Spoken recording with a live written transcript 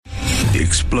The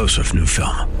explosive new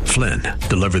film, Flynn,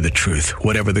 deliver the truth,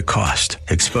 whatever the cost,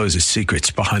 exposes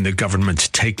secrets behind the government's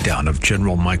takedown of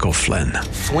General Michael Flynn.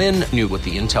 Flynn knew what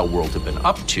the intel world had been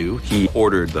up to. He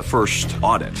ordered the first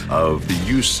audit of the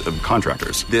use of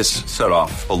contractors. This set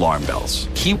off alarm bells.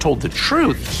 He told the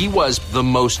truth. He was the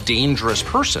most dangerous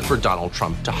person for Donald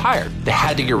Trump to hire. They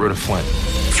had to get rid of Flynn.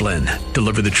 Flynn,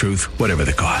 deliver the truth, whatever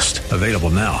the cost. Available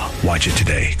now. Watch it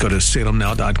today. Go to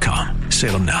salemnow.com.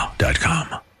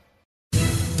 salemnow.com.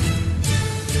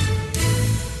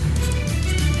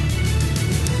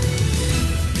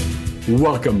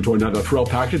 Welcome to another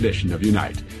thrill-packed edition of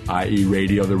Unite, i.e.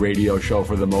 Radio, the radio show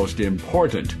for the most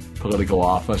important political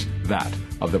office, that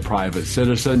of the private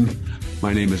citizen.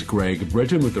 My name is Greg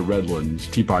Britton with the Redlands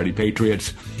Tea Party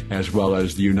Patriots, as well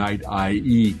as the Unite,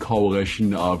 i.e.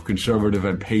 coalition of conservative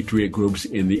and patriot groups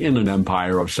in the Inland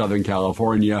Empire of Southern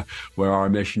California, where our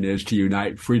mission is to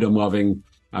unite freedom-loving,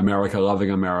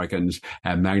 America-loving Americans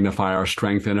and magnify our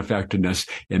strength and effectiveness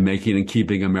in making and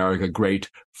keeping America great,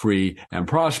 free, and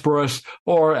prosperous,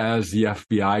 or as the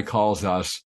FBI calls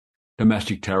us,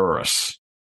 domestic terrorists.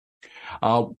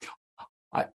 They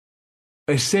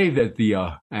say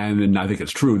that and I think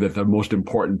it's true, that the most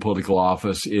important political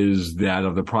office is that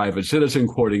of the private citizen,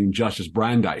 quoting Justice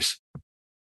Brandeis.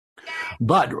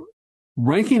 But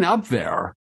ranking up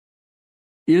there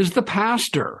is the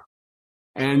pastor.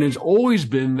 And it's always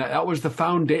been that was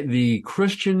the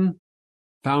Christian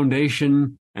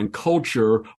foundation and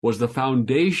culture was the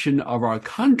foundation of our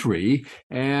country.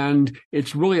 And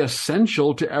it's really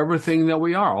essential to everything that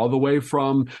we are, all the way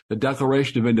from the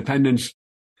Declaration of Independence,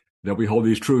 that we hold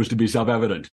these truths to be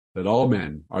self-evident, that all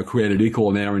men are created equal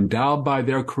and they are endowed by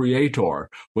their Creator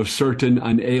with certain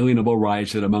unalienable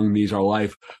rights, and among these are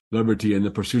life, liberty, and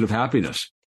the pursuit of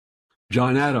happiness.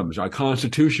 John Adams, our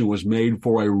Constitution was made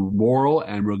for a moral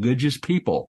and religious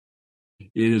people.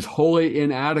 It is wholly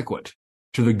inadequate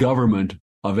to the government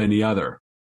of any other.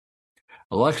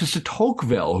 Alexis de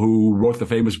Tocqueville, who wrote the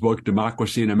famous book,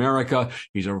 Democracy in America,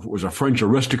 was a French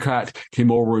aristocrat, came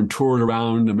over and toured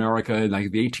around America in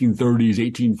like the 1830s,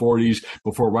 1840s,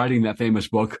 before writing that famous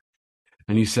book.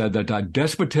 And he said that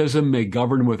despotism may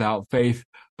govern without faith,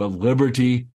 but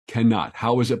liberty cannot.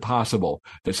 How is it possible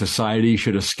that society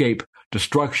should escape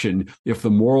destruction if the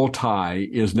moral tie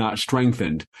is not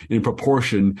strengthened in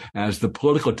proportion as the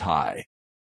political tie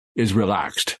is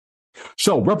relaxed?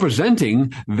 So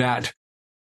representing that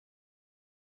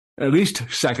at least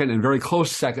second and very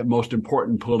close second most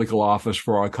important political office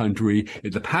for our country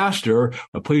is the pastor.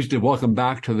 I'm pleased to welcome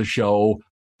back to the show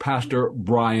Pastor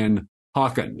Brian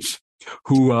Hawkins,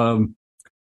 who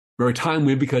very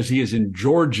timely because he is in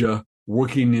Georgia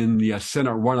working in the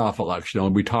Senate runoff election.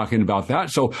 I'll be talking about that.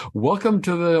 So welcome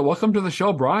to the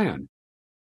show, Brian.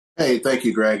 Hey, thank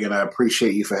you, Greg, and I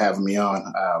appreciate you for having me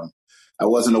on. I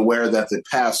wasn't aware that the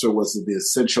pastor was the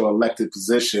essential elected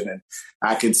position, and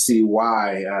I can see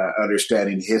why,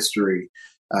 understanding history.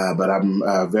 But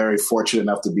I'm very fortunate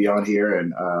enough to be on here,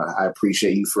 and I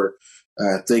appreciate you for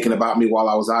thinking about me while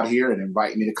I was out here and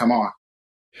inviting me to come on.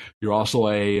 You're also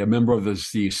a member of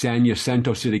the San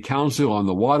Jacinto City Council on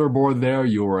the water board there.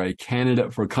 You were a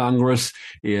candidate for Congress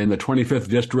in the 25th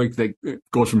district that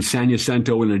goes from San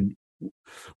Jacinto in a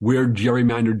weird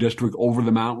gerrymandered district over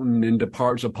the mountain into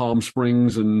parts of Palm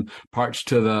Springs and parts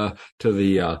to the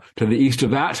east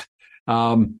of that.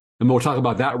 And we'll talk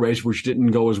about that race, which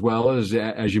didn't go as well as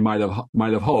you might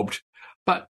have hoped.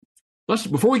 But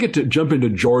before we get to jump into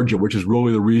Georgia, which is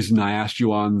really the reason I asked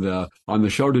you on the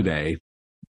show today.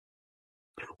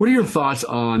 What are your thoughts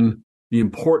on the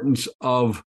importance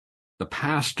of the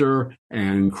pastor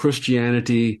and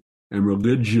Christianity and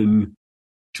religion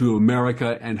to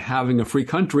America and having a free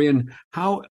country? And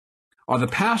how are the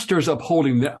pastors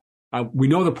upholding that? We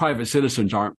know the private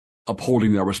citizens aren't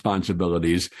upholding their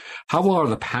responsibilities. How well are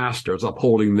the pastors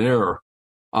upholding their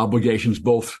obligations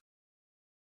both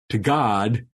to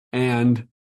God and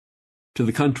to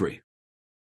the country?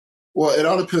 Well, it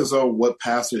all depends on what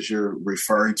pastors you're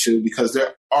referring to, because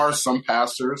there are some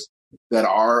pastors that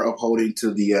are upholding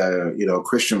to the,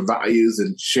 Christian values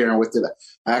and sharing with it.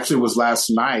 I actually was last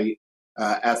night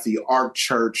at the Ark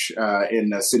Church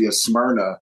in the city of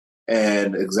Smyrna,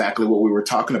 and exactly what we were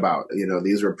talking about.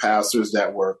 These were pastors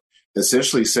that were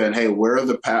essentially saying, hey, where are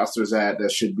the pastors at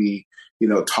that should be,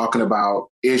 talking about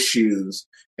issues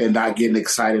and not getting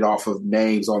excited off of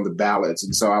names on the ballots?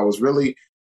 And so I was really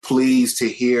pleased to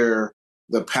hear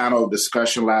the panel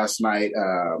discussion last night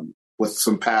with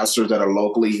some pastors that are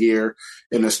locally here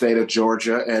in the state of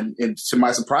Georgia. And to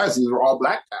my surprise, these were all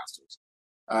Black pastors.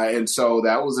 And so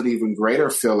that was an even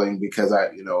greater feeling because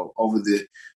over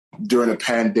during the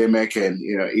pandemic and,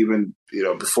 even,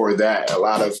 before that, a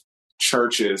lot of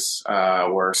churches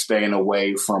were staying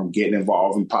away from getting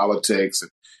involved in politics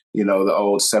and, the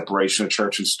old separation of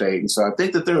church and state. And so I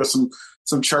think that there are some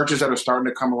churches that are starting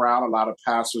to come around. A lot of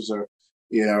pastors are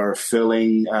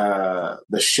feeling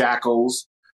the shackles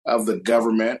of the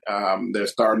government.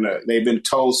 They've been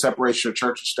told separation of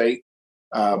church and state,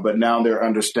 but now they're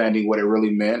understanding what it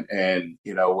really meant. And,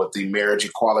 with the Marriage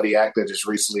Equality Act that just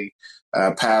recently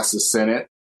passed the Senate,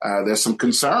 there's some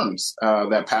concerns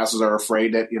that pastors are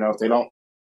afraid that, if they don't,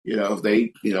 if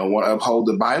they, want to uphold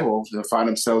the Bible, they'll find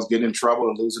themselves getting in trouble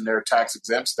and losing their tax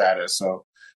exempt status. So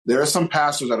there are some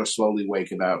pastors that are slowly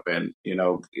waking up, and,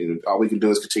 all we can do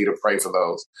is continue to pray for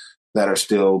those that are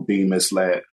still being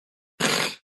misled.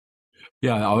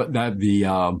 Yeah, that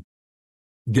the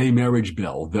gay marriage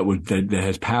bill that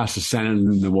has passed the Senate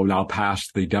and will now pass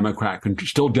the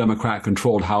still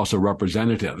Democrat-controlled House of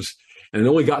Representatives, and it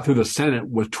only got through the Senate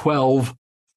with 12,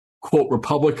 quote,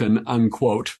 Republican,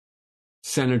 unquote,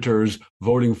 senators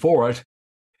voting for it,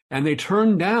 and they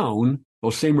turned down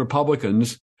those same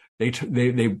Republicans. They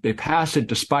passed it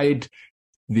despite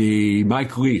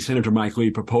Senator Mike Lee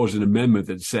proposed an amendment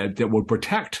that said that would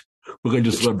protect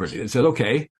religious liberty. It said,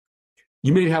 okay,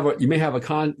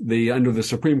 under the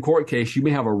Supreme Court case, you may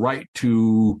have a right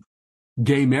to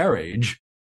gay marriage,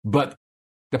 but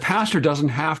the pastor doesn't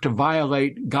have to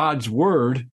violate God's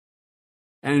word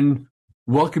and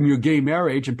welcome your gay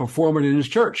marriage and perform it in his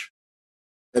church.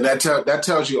 And that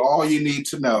tells you all you need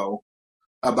to know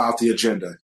about the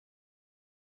agenda.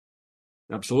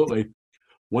 Absolutely.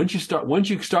 Once you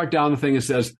start down the thing that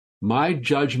says, my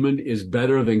judgment is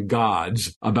better than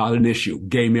God's about an issue,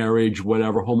 gay marriage,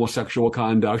 whatever, homosexual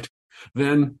conduct,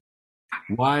 then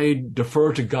why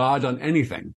defer to God on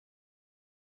anything?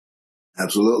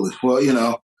 Absolutely.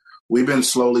 Well, we've been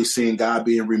slowly seeing God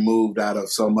being removed out of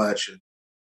so much. And,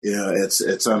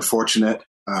 it's unfortunate.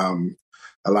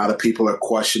 A lot of people are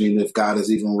questioning if God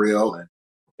is even real,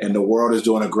 and the world is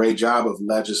doing a great job of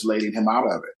legislating him out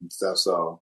of it and stuff.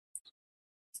 So.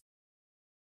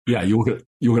 Yeah, you look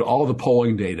at all of the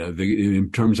polling data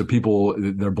in terms of people,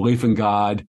 their belief in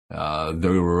God,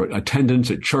 their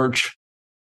attendance at church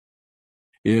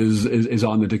is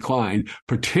on the decline,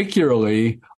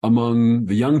 particularly among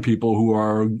the young people who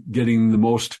are getting the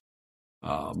most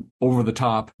over the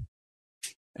top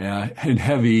and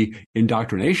heavy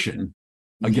indoctrination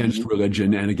against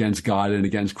religion and against God and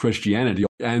against Christianity.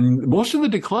 And most of the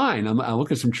decline, I'll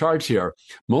look at some charts here,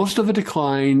 most of the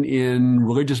decline in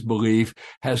religious belief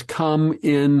has come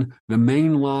in the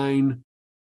mainline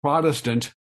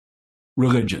Protestant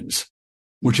religions,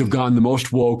 which have gone the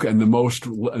most woke and the most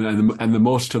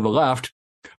to the left.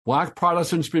 Black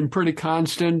Protestants been pretty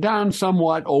constant, down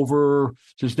somewhat over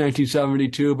since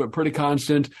 1972, but pretty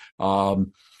constant.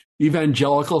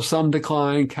 Evangelical, some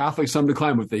decline, Catholic, some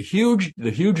decline, but the huge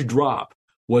drop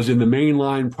was in the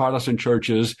mainline Protestant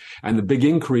churches, and the big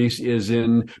increase is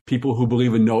in people who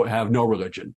believe in have no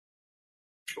religion.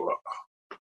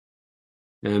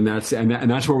 And that's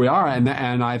where we are, and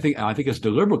I think it's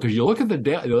deliberate, because you look at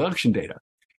the election data,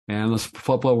 and let's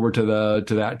flip over to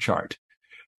that chart.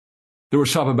 There was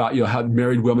stuff about how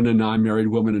married women and non-married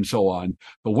women and so on,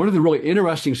 but one of the really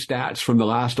interesting stats from the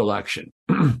last election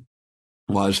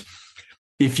was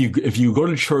if you go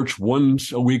to church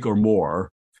once a week or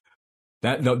more,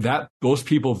 that those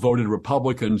people voted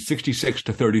Republican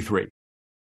 66-33.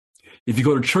 If you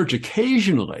go to church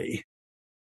occasionally,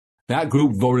 that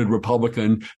group voted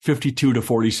Republican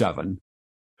 52-47.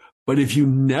 But if you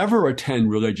never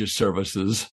attend religious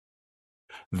services,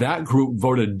 that group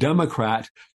voted Democrat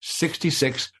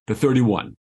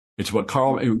 66-31. It's what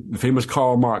the famous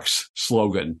Karl Marx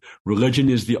slogan, religion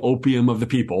is the opium of the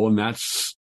people. And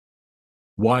that's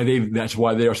why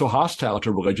they are so hostile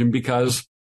to religion, because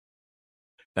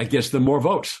that gets them more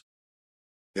votes.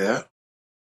 Yeah.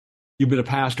 You've been a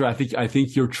pastor. I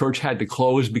think your church had to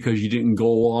close because you didn't go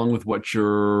along with what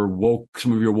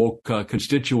some of your woke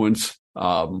constituents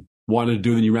wanted to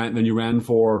do. Then you ran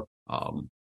for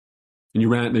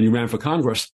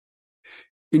Congress.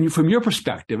 From your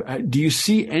perspective, do you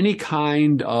see any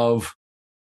kind of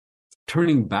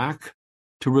turning back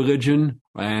to religion,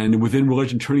 and within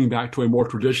religion turning back to a more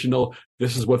traditional,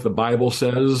 this is what the Bible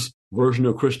says version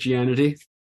of Christianity?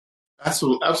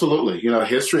 Absolutely.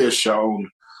 History has shown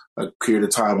a period of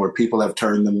time where people have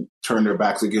turned their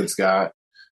backs against God.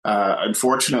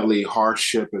 Unfortunately,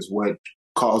 hardship is what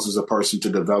causes a person to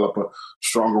develop a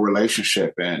stronger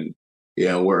relationship, and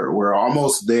we're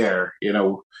almost there.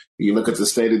 You look at the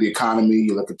state of the economy,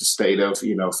 you look at the state of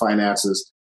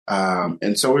finances,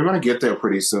 and so we're going to get there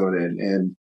pretty soon.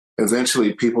 And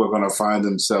eventually people are going to find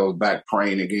themselves back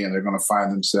praying again. They're going to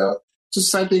find themselves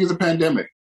just the same thing as the pandemic.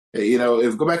 You know,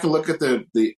 if go back and look at the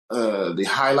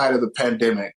highlight of the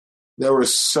pandemic, there were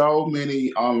so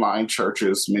many online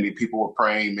churches. Many people were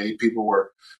praying. Many people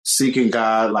were seeking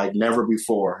God like never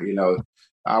before. You know,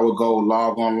 I would go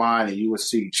log online and you would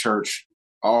see church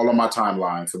all on my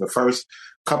timeline for the first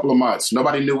couple of months.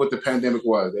 Nobody knew what the pandemic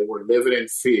was. They were living in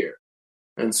fear.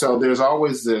 And so there's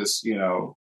always this, you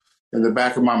know, in the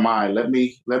back of my mind, let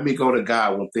me go to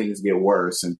God when things get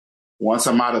worse. And once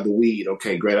I'm out of the weed,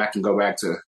 okay, great, I can go back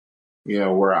to, you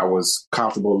know, where I was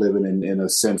comfortable living in a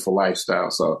sinful lifestyle.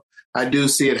 So I do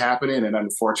see it happening, and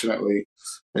unfortunately,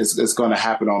 it's going to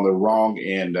happen on the wrong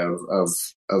end of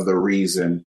the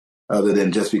reason, other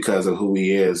than just because of who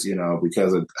He is, you know,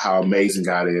 because of how amazing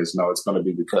God is. No, it's going to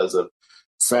be because of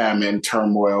famine,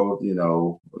 turmoil, you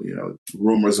know,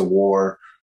 rumors of war,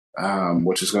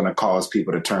 which is going to cause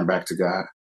people to turn back to God.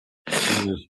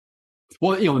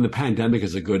 Well, you know, and the pandemic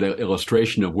is a good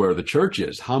illustration of where the church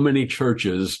is. How many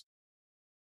churches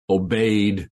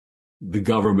obeyed the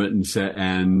government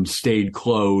and stayed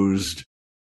closed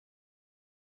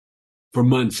for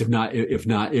months, if not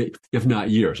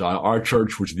years? Our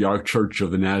church, which is the Ark Church of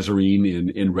the Nazarene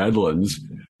in Redlands,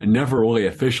 and never really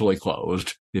officially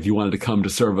closed. If you wanted to come to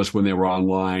service when they were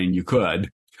online, you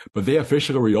could. But they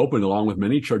officially reopened along with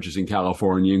many churches in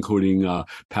California, including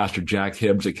Pastor Jack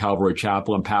Hibbs at Calvary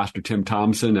Chapel and Pastor Tim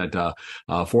Thompson at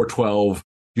 412,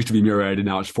 used to be Myriad, and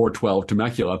now it's 412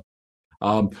 Temecula.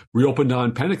 Reopened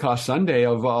on Pentecost Sunday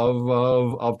of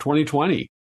 2020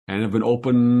 and have been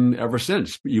open ever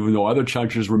since, even though other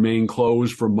churches remain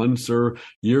closed for months or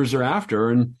years thereafter.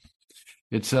 And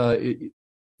it's, you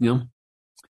know,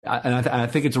 I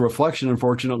think it's a reflection,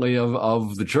 unfortunately,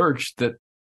 of the church that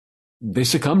they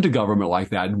succumb to government like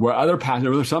that. Where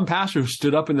there were some pastors who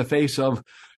stood up in the face of,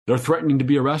 they're threatening to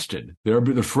be arrested. They're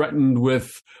threatened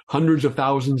with hundreds of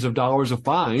thousands of dollars of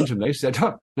fines. And they said,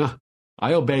 no,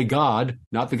 I obey God,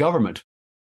 not the government.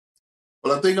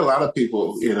 Well, I think a lot of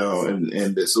people, you know,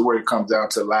 and this is where it comes down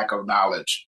to lack of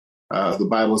knowledge. The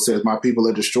Bible says, my people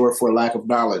are destroyed for lack of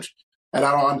knowledge. And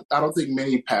I don't think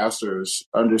many pastors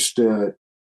understood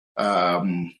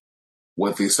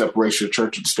what the separation of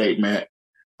church and state meant.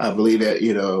 I believe that,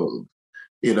 you know,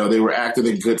 they were acting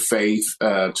in good faith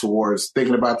towards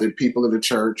thinking about the people in the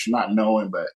church, not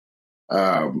knowing. But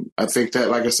I think that,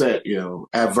 like I said, you know,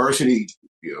 adversity,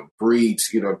 you know,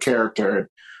 breeds, you know, character.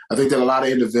 I think that a lot of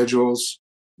individuals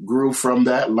grew from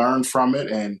that, learned from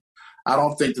it. And I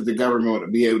don't think that the government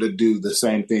would be able to do the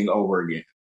same thing over again.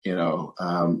 You know,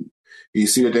 you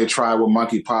see that they tried with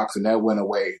monkeypox and that went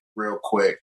away real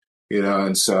quick, you know,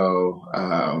 and so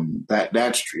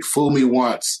that's fool me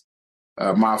once,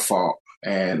 my fault.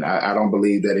 And I don't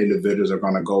believe that individuals are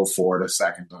going to go for it a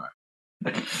second time.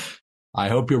 I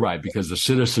hope you're right, because the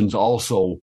citizens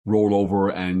also rolled over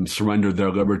and surrendered their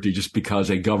liberty just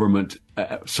because a government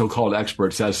so-called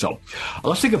expert says so.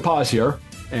 Let's take a pause here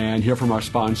and hear from our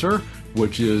sponsor,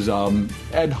 which is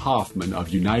Ed Hoffman of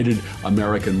United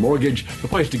American Mortgage, the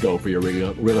place to go for your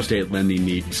real estate lending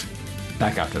needs.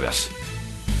 Back after this.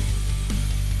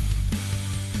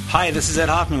 Hi, this is Ed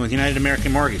Hoffman with United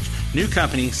American Mortgage. New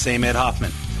company, same Ed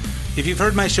Hoffman. If you've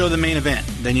heard my show, The Main Event,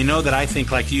 then you know that I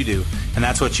think like you do, and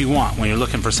that's what you want when you're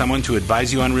looking for someone to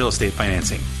advise you on real estate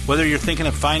financing. Whether you're thinking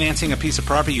of financing a piece of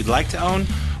property you'd like to own,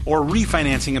 or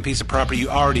refinancing a piece of property you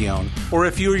already own, or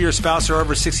if you or your spouse are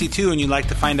over 62 and you'd like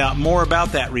to find out more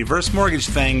about that reverse mortgage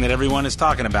thing that everyone is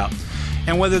talking about,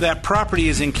 and whether that property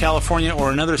is in California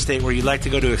or another state where you'd like to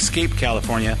go to escape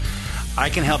California, I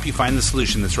can help you find the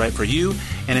solution that's right for you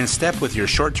and in step with your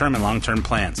short-term and long-term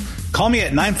plans. Call me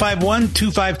at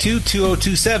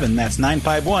 951-252-2027. That's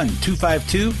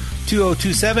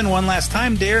 951-252-2027. One last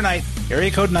time, day or night, area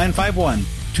code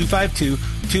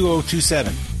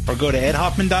 951-252-2027. Or go to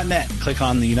edhoffman.net. Click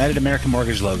on the United American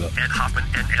Mortgage logo. Ed Hoffman,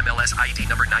 NMLS ID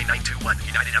number 9921.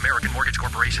 United American Mortgage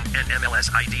Corporation,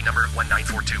 NMLS ID number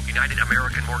 1942. United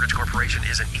American Mortgage Corporation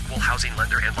is an equal housing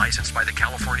lender and licensed by the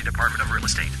California Department of Real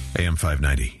Estate. AM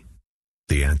 590,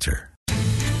 The Answer.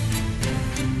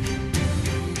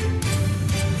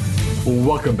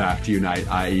 Welcome back to Unite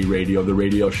IE Radio, the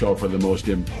radio show for the most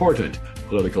important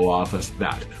political office,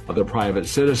 that of the private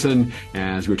citizen.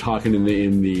 As we were talking in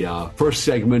the first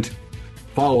segment,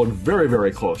 followed very,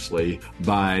 very closely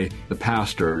by the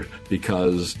pastor,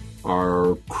 because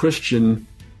our Christian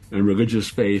and religious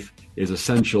faith is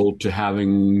essential to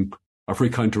having a free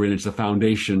country, and it's the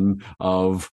foundation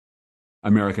of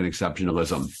American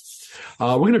exceptionalism.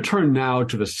 We're going to turn now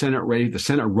to the Senate race, the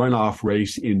Senate runoff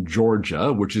race in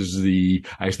Georgia, which is the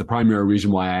primary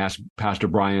reason why I asked Pastor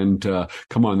Brian to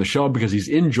come on the show, because he's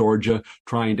in Georgia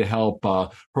trying to help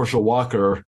Herschel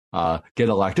Walker get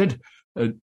elected.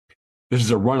 This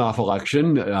is a runoff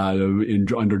election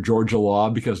under Georgia law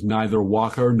because neither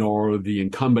Walker nor the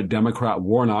incumbent Democrat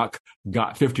Warnock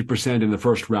got 50% in the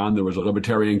first round. There was a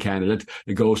Libertarian candidate.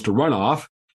 It goes to runoff,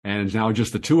 and it's now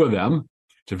just the two of them.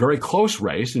 It's a very close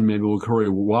race, and maybe we'll cover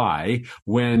why.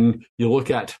 When you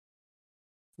look at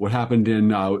what happened in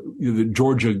the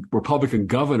Georgia Republican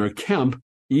Governor Kemp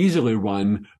easily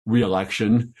won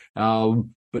re-election,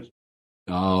 but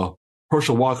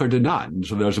Herschel Walker did not. And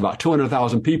so there's about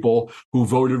 200,000 people who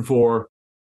voted for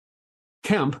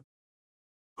Kemp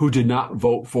who did not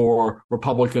vote for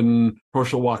Republican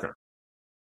Herschel Walker.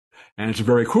 And it's a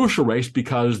very crucial race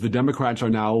because the Democrats are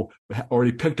now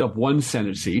already picked up one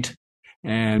Senate seat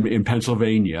and in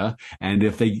Pennsylvania. And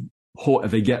if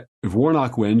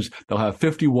Warnock wins, they'll have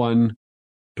 51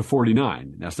 to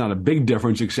 49. That's not a big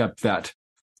difference, except that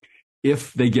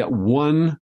if they get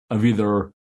one of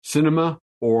either Sinema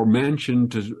or Manchin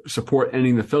to support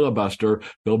ending the filibuster,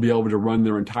 they'll be able to run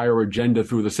their entire agenda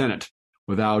through the Senate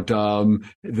without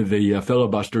the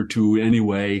filibuster to in any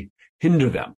way hinder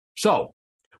them. So,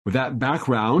 with that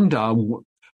background,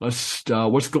 what's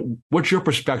your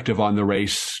perspective on the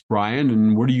race, Brian,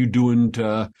 and what are you doing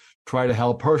to try to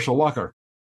help Herschel Walker?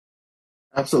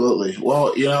 Absolutely. Well,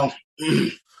 a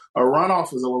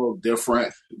runoff is a little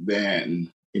different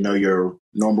than your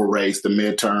normal race, the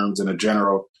midterms, and a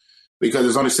general, because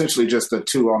there's only essentially just the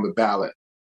two on the ballot.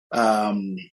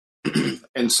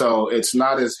 And so it's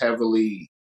not as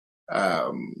heavily,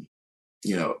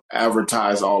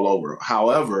 advertised all over.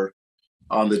 However,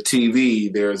 on the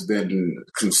TV, there's been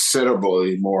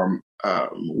considerably more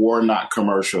Warnock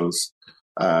commercials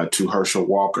to Herschel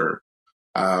Walker.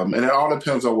 And it all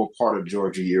depends on what part of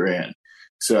Georgia you're in.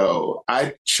 So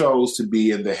I chose to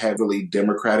be in the heavily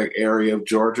Democratic area of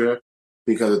Georgia,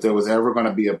 because if there was ever going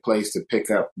to be a place to pick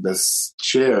up the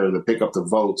share, to pick up the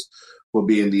votes, would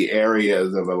be in the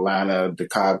areas of Atlanta,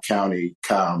 DeKalb County,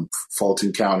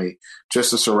 Fulton County,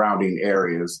 just the surrounding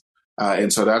areas.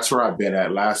 And so that's where I've been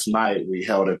at. Last night, we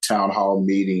held a town hall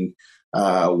meeting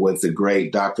with the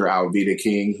great Dr. Alveda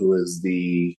King, who is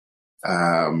the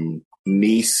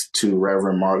niece to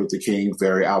Reverend Martin Luther King,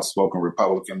 very outspoken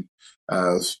Republican.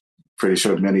 Pretty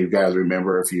sure many of you guys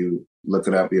remember, if you look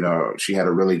it up, she had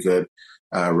a really good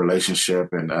relationship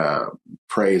and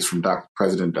praise from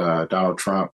President Donald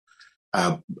Trump.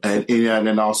 And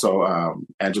then also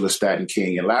Angela Stanton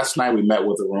King. And last night we met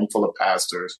with a room full of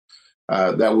pastors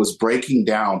that was breaking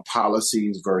down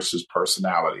policies versus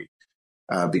personality,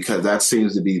 because that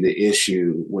seems to be the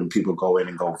issue when people go in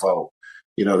and go vote.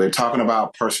 They're talking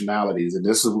about personalities, and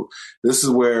this is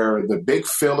where the big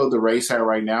feel of the race at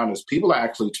right now is people are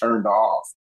actually turned off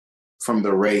from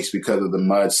the race because of the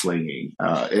mudslinging.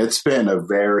 It's been a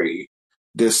very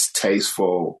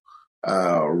distasteful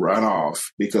runoff,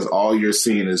 because all you're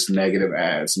seeing is negative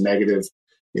ads, negative,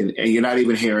 and you're not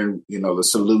even hearing, the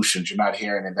solutions. You're not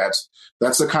hearing, and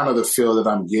that's the kind of the feel that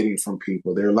I'm getting from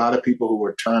people. There are a lot of people who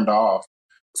were turned off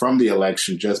from the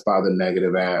election just by the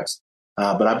negative ads.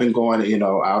 But I've been going,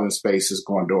 out in spaces,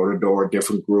 going door to door,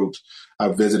 different groups.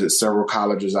 I've visited several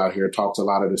colleges out here, talked to a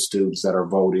lot of the students that are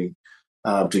voting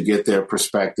to get their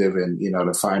perspective and,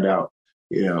 to find out,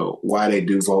 why they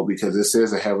do vote, because this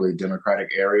is a heavily Democratic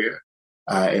area.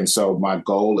 And so my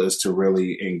goal is to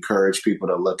really encourage people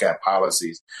to look at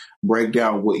policies, break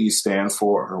down what you stand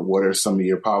for, or what are some of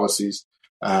your policies.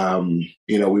 We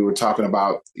were talking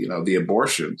about, the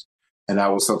abortions. And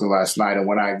that was something last night. And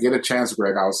when I get a chance,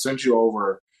 Greg, I'll send you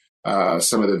over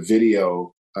some of the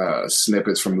video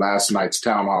snippets from last night's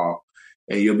town hall.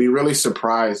 And you'll be really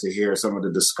surprised to hear some of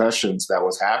the discussions that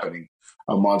was happening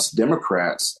amongst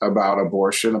Democrats about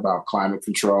abortion, about climate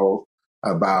control,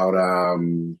 about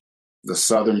the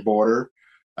southern border.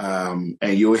 And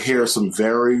you'll hear some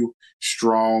very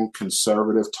strong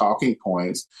conservative talking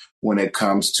points when it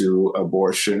comes to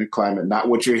abortion, climate, not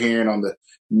what you're hearing on the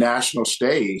national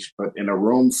stage, but in a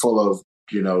room full of,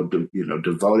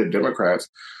 devoted Democrats.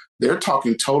 They're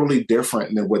talking totally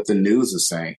different than what the news is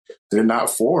saying. They're not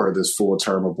for this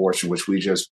full-term abortion, which we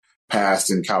just passed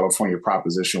in California,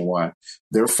 Proposition 1.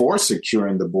 They're for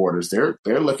securing the borders. They're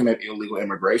looking at illegal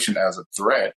immigration as a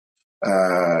threat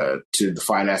to the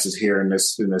finances here in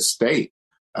this state.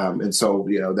 And so,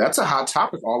 that's a hot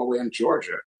topic all the way in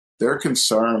Georgia. They're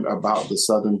concerned about the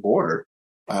southern border,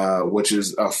 which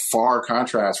is a far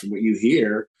contrast from what you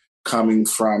hear coming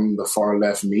from the far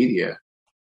left media.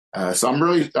 So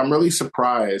I'm really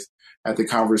surprised at the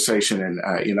conversation. And,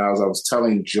 as I was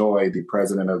telling Joy, the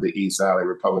president of the East Valley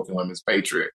Republican Women's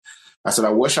Patriot, I said,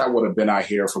 I wish I would have been out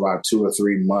here for about 2 or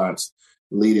 3 months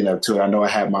leading up to it. I know I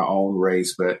had my own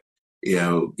race, but,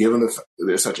 given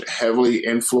there's such a heavily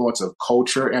influence of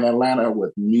culture in Atlanta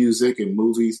with music and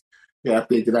movies, I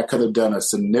think that I could have done a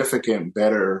significant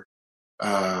better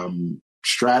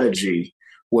strategy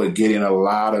with getting a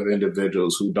lot of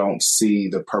individuals who don't see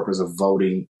the purpose of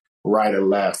voting right or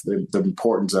left, the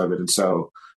importance of it. And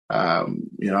so,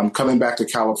 I'm coming back to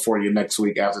California next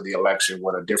week after the election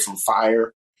with a different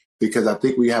fire, because I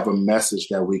think we have a message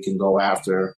that we can go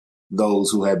after those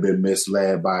who have been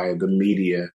misled by the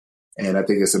media. And I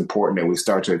think it's important that we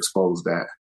start to expose that.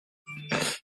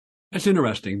 That's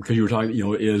interesting, because you were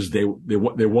talking, is they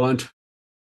want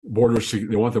the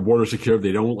border secured.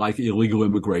 They don't like illegal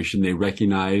immigration. They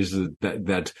recognize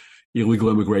that illegal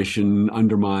immigration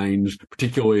undermines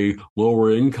particularly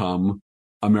lower income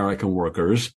American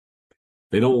workers.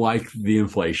 They don't like the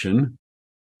inflation.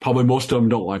 Probably most of them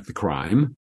don't like the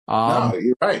crime. No,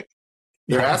 you're right.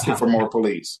 They're asking for more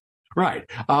police. Right.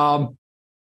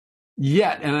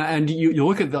 Yet, and you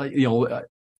look at the,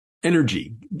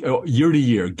 energy, year to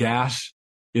year, gas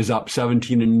is up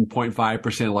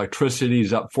 17.5%, electricity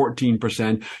is up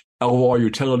 14%, all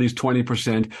utilities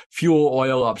 20%, fuel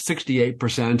oil up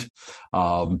 68%,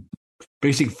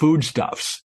 basic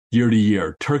foodstuffs year to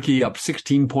year, turkey up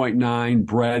 16.9,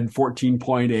 bread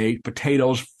 14.8,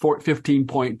 potatoes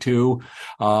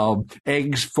 15.2,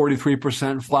 eggs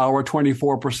 43%, flour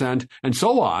 24%, and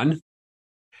so on.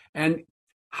 And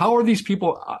how are these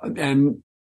people? And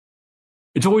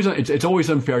it's always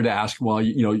unfair to ask. Well,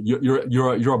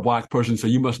 you're a black person, so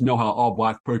you must know how all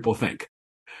black people think.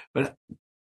 But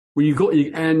when you go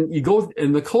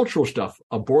in the cultural stuff,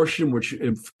 abortion, which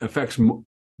affects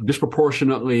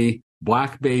disproportionately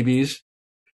black babies,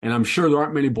 and I'm sure there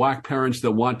aren't many black parents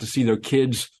that want to see their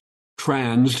kids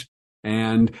trans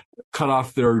and cut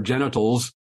off their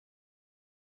genitals.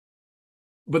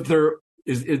 But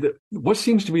what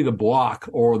seems to be the block,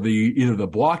 or either the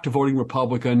block to voting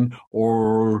Republican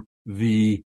or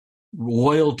the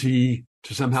loyalty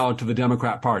to the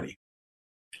Democrat Party?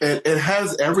 It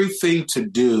has everything to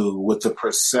do with the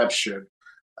perception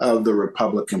of the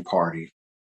Republican Party.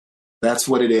 That's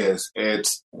what it is.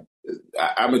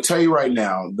 I'm going to tell you right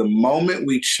now, the moment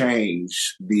we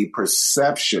change the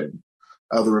perception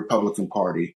of the Republican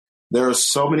Party, there are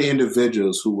so many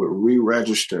individuals who would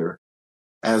re-register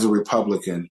as a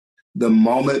Republican the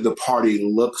moment the party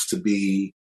looks to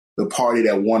be the party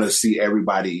that want to see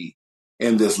everybody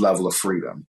in this level of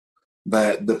freedom.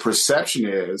 But the perception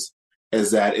is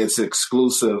that it's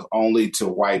exclusive only to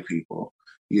white people,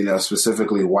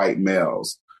 specifically white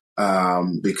males,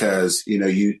 because,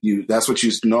 that's what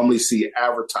you normally see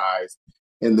advertised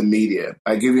in the media.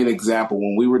 I give you an example.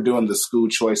 When we were doing the school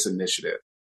choice initiative,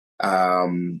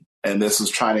 and this was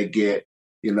trying to get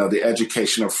the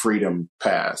education of freedom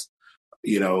passed.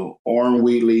 Orrin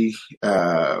Wheatley,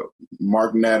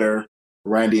 Mark Netter,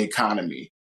 Randy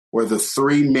Economy were the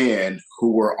 3 men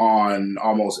who were on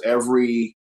almost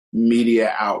every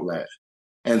media outlet.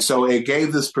 And so it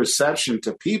gave this perception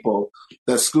to people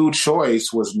that school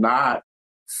choice was not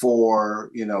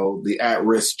for, the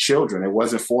at-risk children. It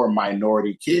wasn't for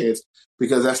minority kids,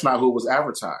 because that's not who was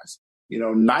advertised.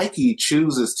 Nike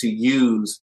chooses to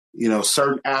use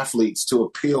certain athletes to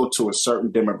appeal to a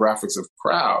certain demographics of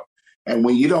crowd. And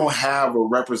when you don't have a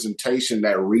representation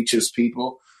that reaches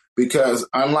people, because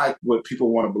unlike what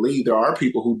people want to believe, there are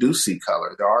people who do see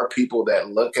color. There are people that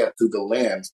look at through the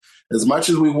lens. As much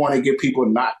as we want to get people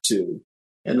not to,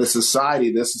 in the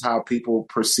society, this is how people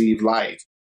perceive life.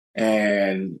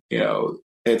 And,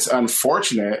 it's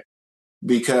unfortunate,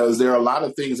 because there are a lot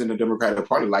of things in the Democratic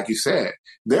Party, like you said.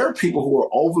 There are people who are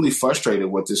overly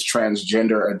frustrated with this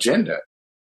transgender agenda.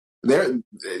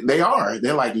 They are.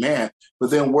 They're like, man, but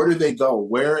then where do they go?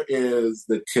 Where is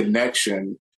the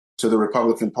connection to the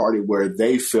Republican Party where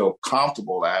they feel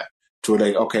comfortable at, to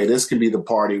where okay, this can be the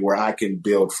party where I can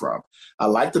build from. I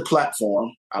like the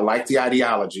platform. I like the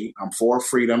ideology. I'm for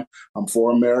freedom. I'm for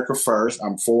America first.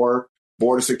 I'm for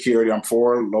border security. I'm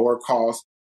for lower costs.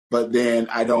 But then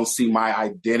I don't see my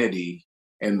identity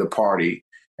in the party.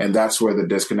 And that's where the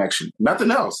disconnection, nothing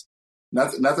else.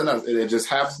 It just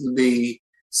happens to be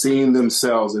seeing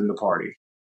themselves in the party.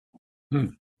 All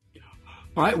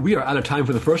right. We are out of time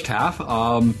for the first half.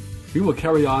 We will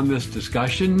carry on this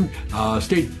discussion.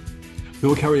 We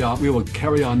will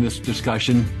carry on this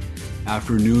discussion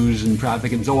after news and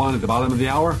traffic and so on at the bottom of the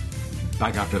hour.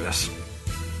 Back after this.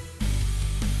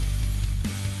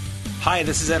 Hi,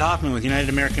 this is Ed Hoffman with United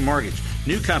American Mortgage.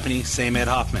 New company, same Ed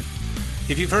Hoffman.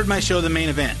 If you've heard my show, The Main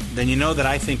Event, then you know that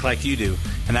I think like you do,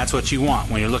 and that's what you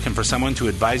want when you're looking for someone to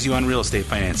advise you on real estate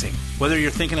financing. Whether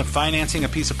you're thinking of financing a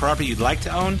piece of property you'd like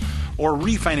to own, or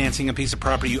refinancing a piece of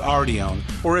property you already own,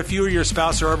 or if you or your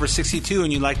spouse are over 62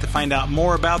 and you'd like to find out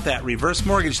more about that reverse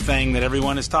mortgage thing that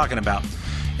everyone is talking about,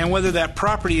 and whether that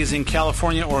property is in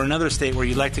California or another state where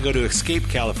you'd like to go to escape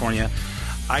California,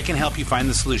 I can help you find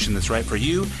the solution that's right for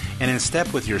you and in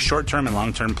step with your short-term and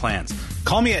long-term plans.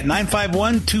 Call me at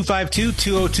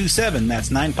 951-252-2027. That's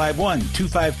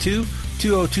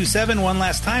 951-252-2027. One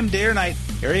last time, day or night,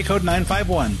 area code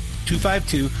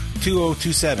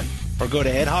 951-252-2027. Or go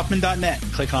to edhoffman.net.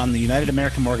 Click on the United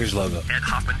American Mortgage logo. Ed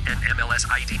Hoffman, NMLS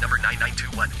ID number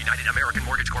 9921. United American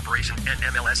Mortgage Corporation,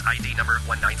 NMLS ID number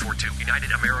 1942.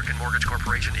 United American Mortgage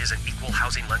Corporation is an equal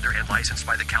housing lender and licensed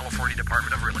by the California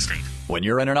Department of Real Estate. When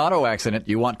you're in an auto accident,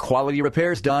 you want quality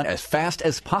repairs done as fast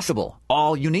as possible.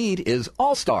 All you need is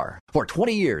All-Star. For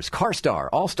 20 years, CarStar,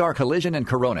 All-Star Collision, and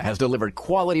Corona has delivered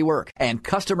quality work and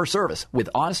customer service with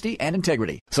honesty and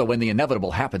integrity. So when the inevitable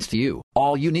happens to you,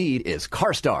 all you need is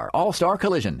CarStar, All-Star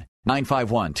Collision.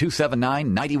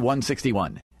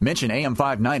 951-279-9161. Mention AM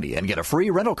 590 and get a free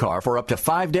rental car for up to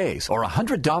 5 days or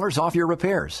 $100 off your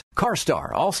repairs.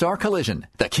 CarStar All-Star Collision,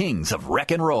 the kings of wreck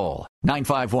and roll.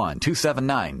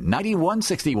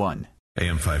 951-279-9161.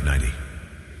 AM 590,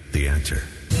 The Answer.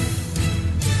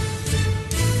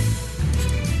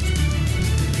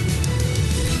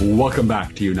 Welcome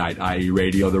back to Unite IE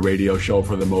Radio, the radio show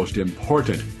for the most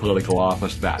important political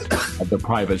office, that of the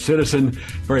private citizen.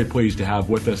 Very pleased to have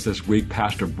with us this week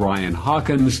Pastor Brian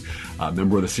Hawkins, a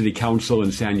member of the City Council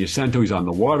in San Jacinto. He's on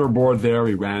the water board there.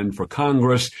 He ran for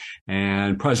Congress,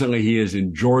 and presently he is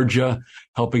in Georgia,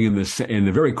 helping in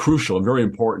the very crucial and very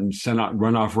important Senate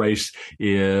runoff race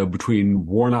between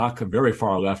Warnock, a very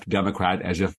far left Democrat,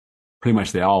 as if pretty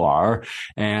much they all are,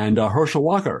 and Herschel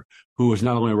Walker, who is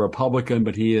not only a Republican,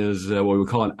 but he is what we would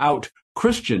call an out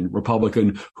Christian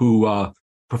Republican who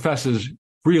professes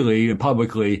freely and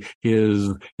publicly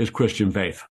his Christian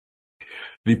faith.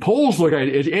 The polls look at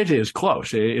it. It is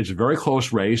close. It's a very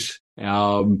close race.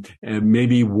 And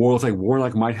maybe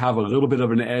Warnock might have a little bit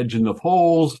of an edge in the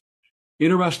polls.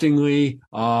 Interestingly,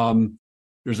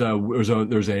 there's a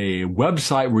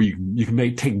website where you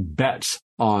can take bets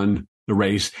on the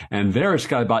race, and there it's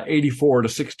got about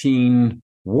 84-16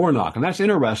 Warnock. And that's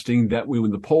interesting that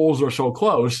when the polls are so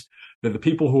close, that the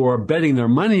people who are betting their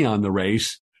money on the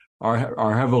race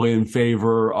are heavily in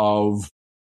favor of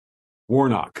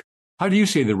Warnock. How do you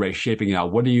see the race shaping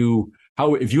out?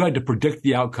 If you had to predict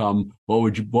the outcome,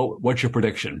 what's your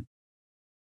prediction?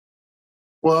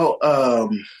 Well,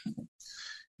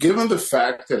 given the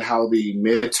fact that how the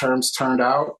midterms turned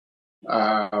out,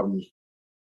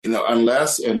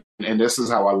 unless, and this is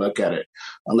how I look at it,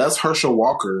 unless Herschel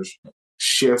Walker's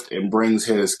shift and brings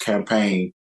his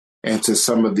campaign into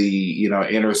some of the,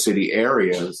 inner city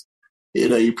areas,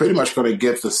 you're pretty much going to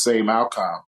get the same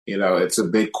outcome. It's a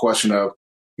big question of,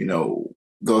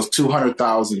 those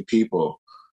 200,000 people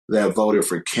that voted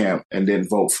for Kemp and didn't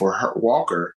vote for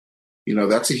Walker.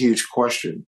 That's a huge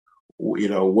question.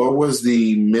 What was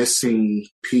the missing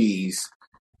piece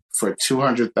for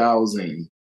 200,000?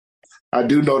 I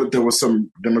do know that there were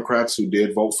some Democrats who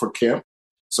did vote for Kemp,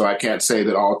 so I can't say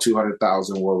that all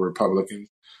 200,000 were Republicans,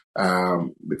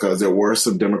 because there were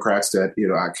some Democrats that,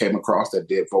 I came across that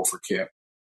did vote for Kemp.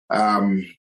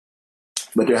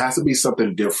 But there has to be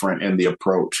something different in the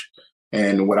approach.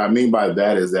 And what I mean by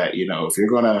that is that, if you're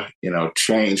going to,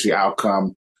 change the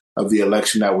outcome of the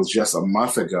election that was just a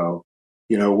month ago,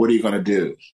 what are you going to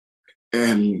do?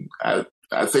 And I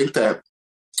think that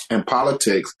in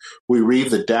politics, we read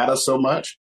the data so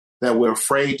much that we're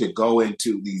afraid to go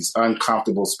into these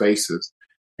uncomfortable spaces.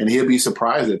 And he'll be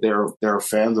surprised that there are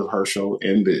fans of Herschel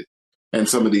in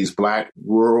some of these Black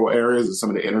rural areas and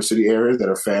some of the inner city areas that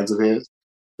are fans of his,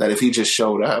 that if he just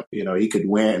showed up, he could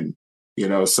win,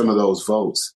 some of those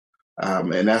votes.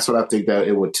 And that's what I think that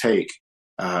it would take.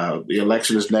 The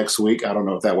election is next week. I don't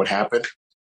know if that would happen,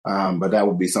 but that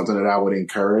would be something that I would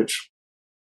encourage.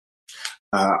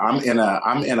 I'm in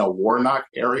a Warnock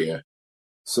area.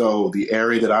 So the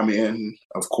area that I'm in,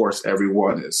 of course,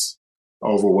 everyone is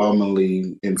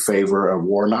overwhelmingly in favor of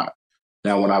Warnock.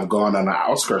 Now, when I've gone on the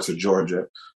outskirts of Georgia,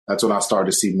 that's when I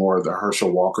started to see more of the Herschel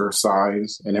Walker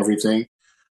signs and everything.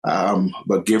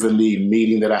 But given the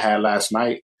meeting that I had last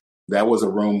night, that was a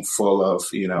room full of,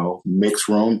 mixed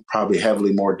room, probably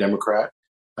heavily more Democrat,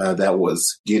 that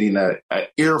was getting an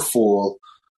earful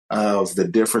of the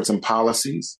difference in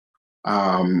policies.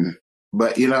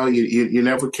 But, you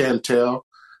never can tell.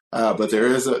 But there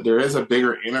is a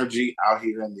bigger energy out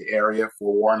here in the area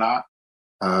for Warnock.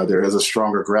 There is a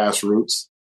stronger grassroots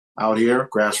out here,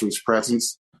 grassroots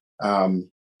presence.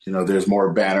 There's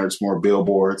more banners, more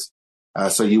billboards.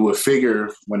 So you would figure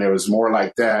when there was more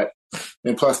like that,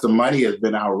 and plus the money has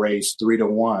been outraised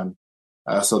 3-1.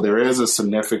 So there is a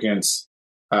significant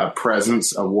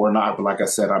presence of Warnock. But like I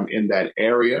said, I'm in that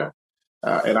area.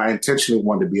 And I intentionally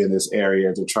wanted to be in this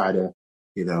area to try to,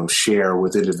 share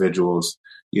with individuals,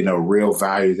 real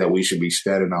values that we should be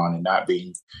standing on and not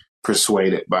being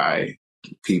persuaded by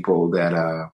people that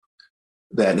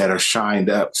are shined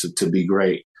up to be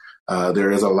great.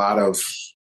 There's a lot of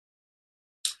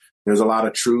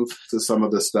truth to some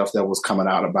of the stuff that was coming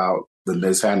out about the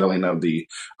mishandling of the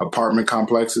apartment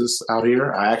complexes out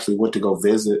here. I actually went to go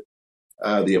visit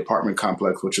the apartment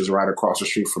complex, which is right across the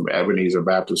street from Ebenezer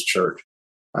Baptist Church,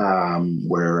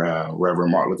 where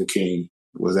Reverend Martin Luther King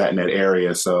was at in that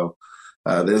area. So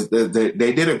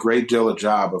they did a great deal of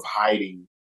job of hiding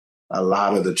a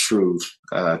lot of the truth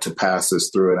to pass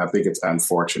this through, and I think it's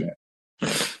unfortunate.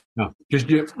 Now, just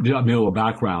to give me a little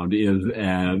background is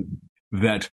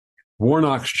that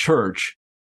Warnock's church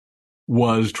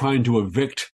was trying to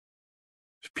evict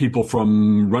people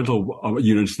from rental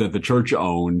units that the church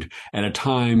owned at a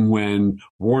time when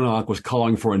Warnock was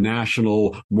calling for a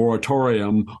national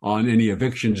moratorium on any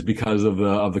evictions because of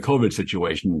the COVID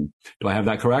situation. Do I have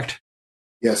that correct?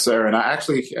 Yes, sir. And I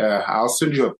actually, I'll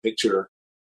send you a picture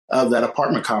of that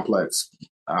apartment complex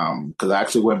because I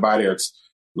actually went by there. It's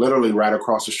literally right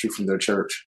across the street from their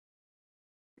church.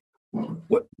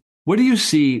 What do you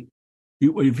see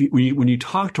when you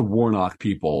talk to Warnock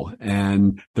people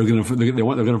and they're going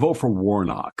to vote for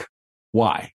Warnock?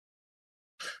 Why?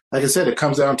 Like I said, it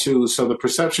comes down to, so the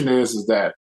perception is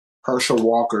that Herschel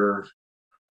Walker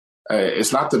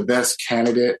is not the best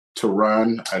candidate to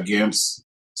run against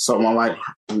someone like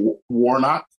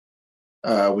Warnock.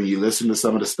 When you listen to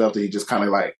some of the stuff that he just kind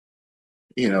of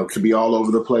could be all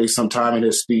over the place sometime in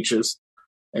his speeches.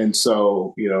 And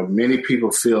so, many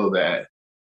people feel that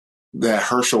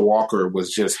Herschel Walker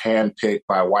was just handpicked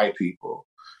by white people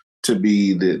to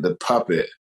be the puppet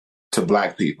to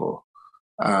black people.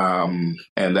 And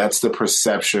that's the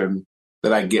perception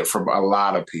that I get from a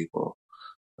lot of people.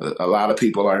 A lot of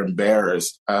people are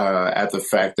embarrassed at the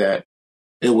fact that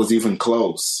it was even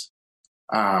close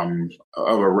of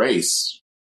a race.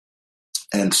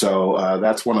 And so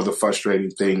that's one of the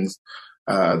frustrating things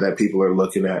that people are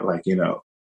looking at.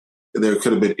 There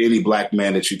could have been any black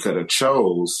man that you could have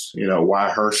chose. Why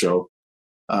Herschel,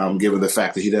 given the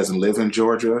fact that he doesn't live in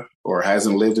Georgia or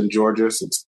hasn't lived in Georgia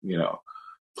since,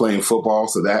 playing football.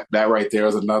 So that right there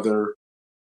is another,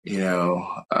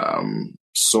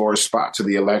 sore spot to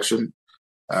the election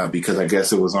because I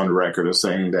guess it was on the record of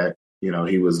saying that,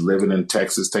 he was living in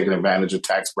Texas, taking advantage of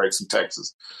tax breaks in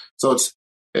Texas. So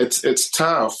it's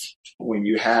tough when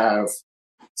you have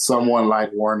someone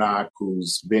like Warnock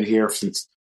who's been here since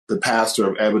the pastor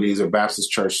of Ebenezer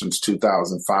Baptist Church since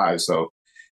 2005. So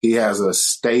he has a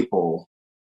staple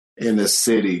in the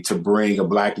city to bring a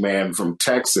black man from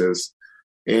Texas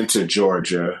into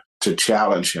Georgia to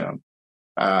challenge him.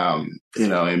 And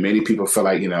many people feel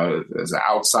like, as an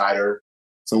outsider,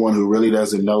 someone who really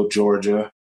doesn't know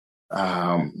Georgia.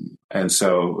 And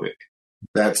so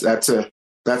that's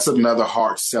another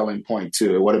hard selling point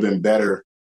too. It would have been better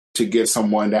to get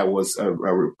someone that was a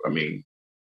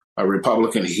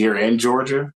Republican here in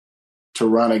Georgia to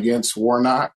run against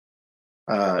Warnock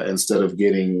instead of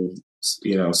getting,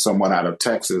 someone out of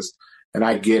Texas. And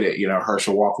I get it,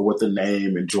 Herschel Walker with the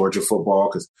name and Georgia football,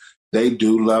 because they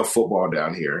do love football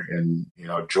down here. And,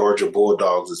 Georgia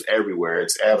Bulldogs is everywhere.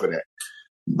 It's evident.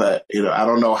 But, I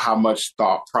don't know how much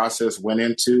thought process went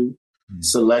into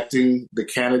selecting the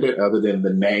candidate other than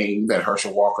the name that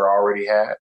Herschel Walker already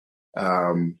had.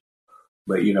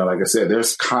 But, like I said,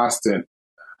 there's constant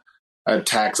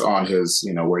attacks on his,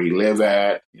 where he live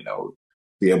at,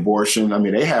 the abortion. I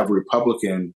mean, they have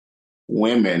Republican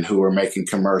women who are making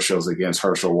commercials against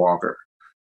Herschel Walker,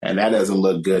 and that doesn't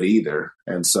look good either.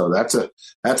 And so that's a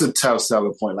tough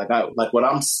selling point. Like what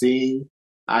I'm seeing,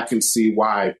 I can see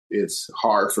why it's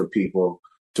hard for people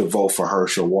to vote for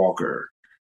Herschel Walker.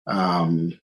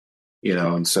 And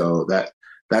so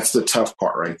that's the tough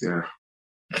part right there.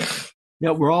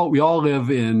 Yeah, we all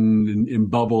live in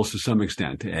bubbles to some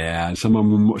extent, and some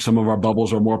of our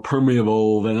bubbles are more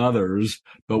permeable than others.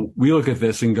 But we look at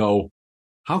this and go,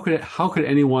 how could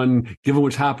anyone, given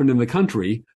what's happened in the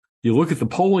country, you look at the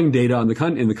polling data in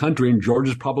the country, and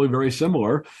Georgia's probably very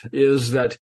similar, is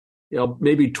that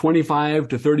maybe 25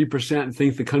 to 30%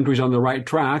 think the country's on the right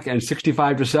track, and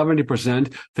 65 to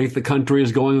 70% think the country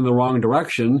is going in the wrong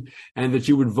direction, and that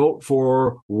you would vote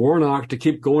for Warnock to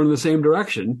keep going in the same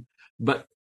direction. But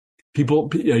people,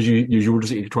 as you were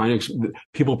just trying to,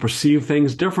 people perceive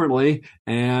things differently,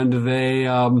 and they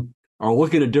are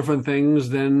looking at different things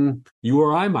than you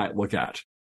or I might look at.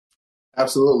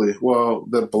 Absolutely. Well,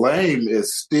 the blame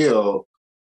is still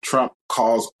Trump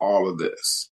caused all of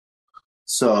this.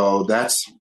 So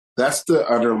that's the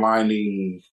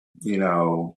underlining,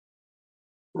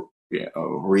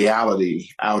 reality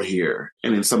out here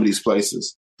and in some of these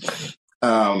places.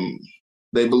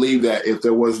 They believe that if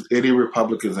there was any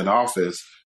Republicans in office,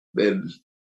 then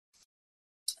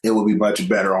it would be much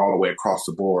better all the way across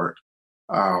the board.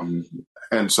 And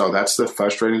so that's the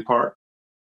frustrating part,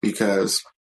 because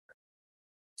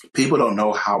people don't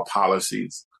know how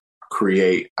policies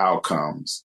create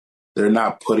outcomes. They're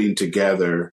not putting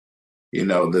together,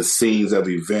 the scenes of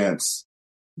events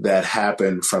that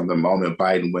happened from the moment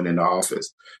Biden went into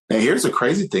office. Now, here's the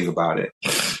crazy thing about it.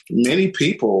 Many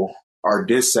people are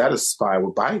dissatisfied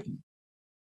with Biden.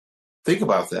 Think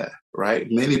about that, right?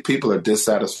 Many people are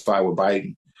dissatisfied with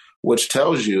Biden, which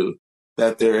tells you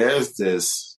that there is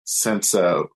this sense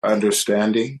of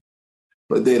understanding,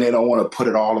 but then they don't want to put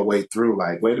it all the way through.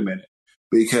 Like, wait a minute,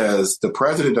 because the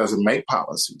president doesn't make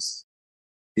policies.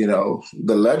 The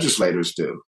legislators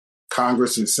do,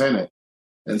 Congress and Senate.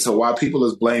 And so while people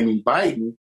is blaming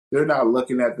Biden, they're not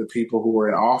looking at the people who are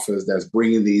in office that's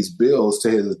bringing these bills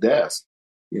to his desk.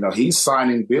 He's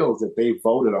signing bills that they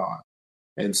voted on.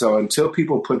 And so until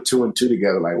people put two and two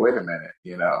together, like, wait a minute,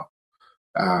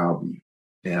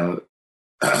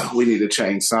 we need to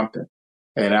change something.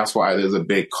 And that's why there's a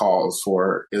big cause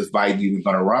for, is Biden even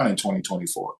going to run in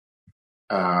 2024?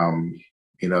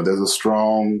 There's a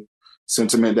strong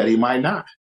sentiment that he might not.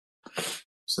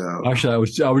 So actually, I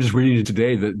was just reading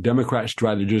today that Democrat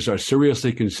strategists are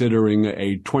seriously considering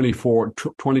a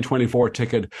 2024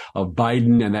 ticket of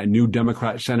Biden and that new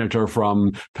Democrat senator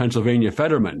from Pennsylvania,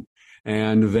 Fetterman.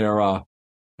 And their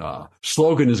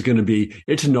slogan is going to be,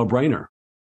 "It's a no-brainer."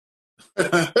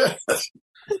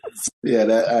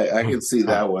 Yeah, I can see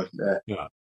that one. Yeah.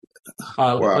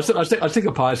 Wow. Let's take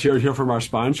a pause here. Hear from our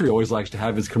sponsor. He always likes to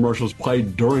have his commercials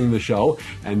played during the show,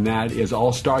 and that is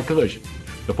All Star Collision,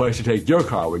 the place to take your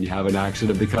car when you have an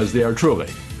accident, because they are truly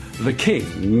the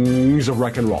kings of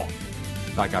wreck and roll.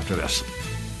 Back after this.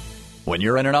 When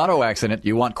you're in an auto accident,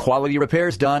 you want quality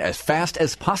repairs done as fast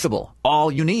as possible.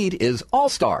 All you need is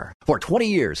All-Star. For 20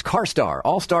 years, CarStar,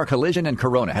 All-Star Collision, and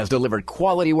Corona has delivered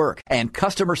quality work and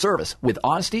customer service with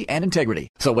honesty and integrity.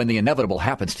 So when the inevitable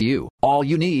happens to you, all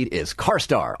you need is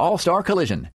CarStar, All-Star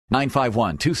Collision.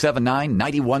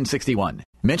 951-279-9161.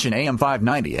 Mention AM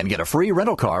 590 and get a free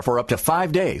rental car for up to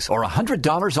 5 days or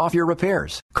 $100 off your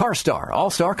repairs. CarStar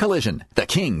All-Star Collision, the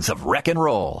kings of wreck and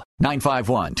roll.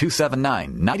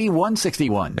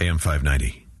 951-279-9161. AM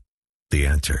 590, The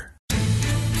Answer.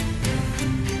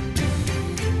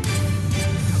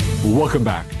 Welcome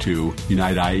back to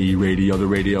United IE Radio, the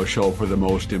radio show for the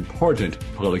most important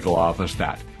political office,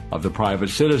 that of the private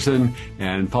citizen,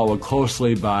 and followed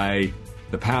closely by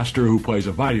the pastor, who plays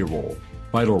a vital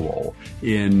role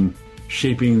in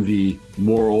shaping the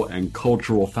moral and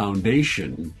cultural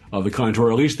foundation of the country,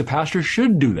 or at least the pastor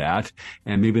should do that.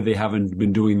 And maybe they haven't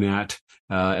been doing that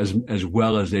as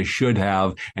well as they should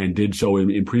have, and did so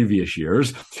in previous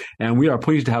years. And we are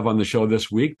pleased to have on the show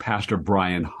this week Pastor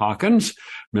Brian Hawkins,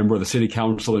 member of the City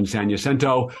Council in San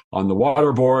Jacinto, on the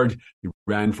Water Board. He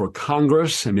ran for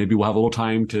Congress, and maybe we'll have a little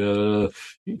time to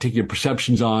take your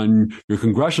perceptions on your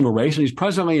congressional race. And he's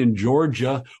presently in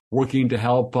Georgia working to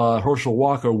help Herschel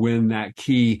Walker win that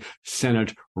key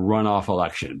Senate runoff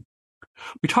election.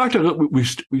 We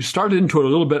started into it a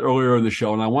little bit earlier in the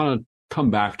show, and I want to come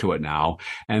back to it now,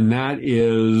 and that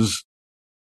is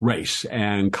race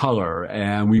and color.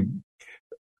 And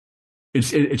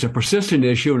it's a persistent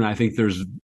issue, and I think there's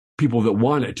people that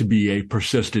want it to be a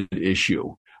persistent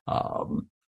issue. Before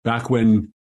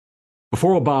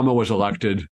Obama was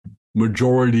elected,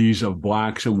 majorities of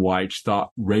blacks and whites thought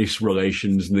race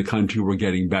relations in the country were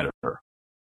getting better.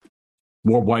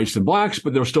 More whites than blacks,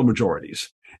 but there were still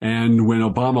majorities. And when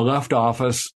Obama left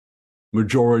office,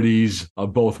 majorities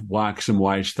of both blacks and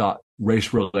whites thought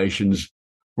race relations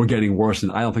were getting worse,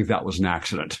 and I don't think that was an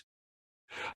accident.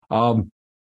 Martin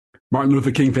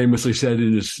Luther King famously said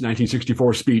in his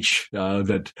 1964 speech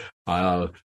that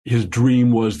his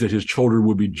dream was that his children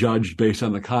would be judged based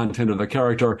on the content of their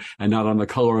character and not on the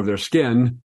color of their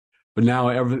skin. But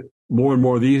now, more and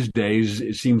more these days,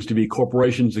 it seems to be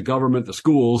corporations, the government, the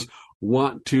schools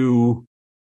want to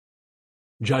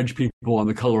judge people on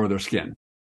the color of their skin.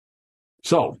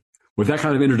 So, with that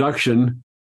kind of introduction,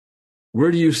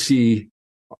 where do you see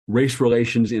race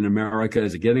relations in America?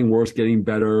 Is it getting worse, getting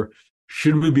better?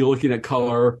 Should we be looking at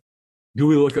color? Do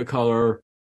we look at color?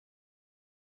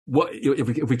 what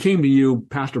if we came to you,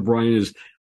 Pastor Brian, is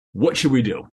what should we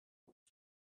do?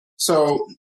 So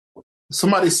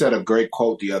somebody said a great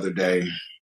quote the other day,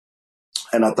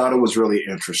 and I thought it was really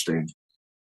interesting.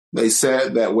 They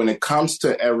said that when it comes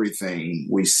to everything,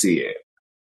 we see it.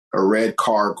 A red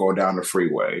car go down the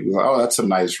freeway. We're like, oh, that's a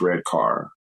nice red car.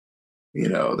 You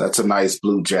know, that's a nice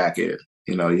blue jacket.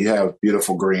 You know, you have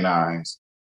beautiful green eyes.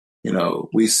 You know,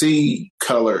 we see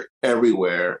color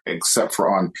everywhere except for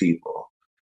on people.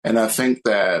 And I think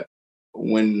that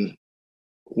when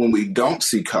we don't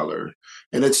see color,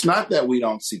 and it's not that we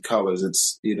don't see colors,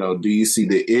 it's, you know, do you see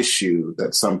the issue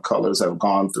that some colors have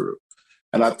gone through?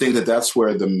 And I think that that's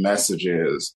where the message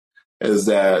is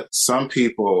that some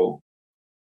people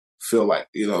feel like,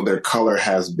 you know, their color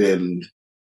has been,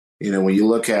 you know, when you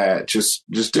look at just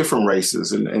different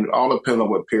races and all depends on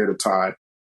what period of time,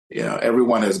 you know,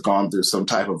 everyone has gone through some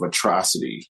type of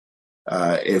atrocity.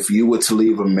 If you were to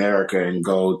leave America and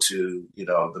go to, you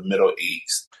know, the Middle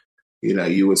East, you know,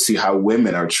 you would see how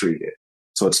women are treated.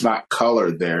 So it's not color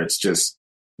there. It's just,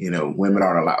 you know, women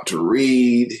aren't allowed to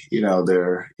read,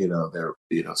 they're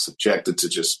subjected to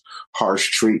just harsh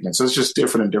treatment. So it's just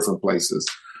different in different places.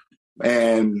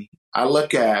 And I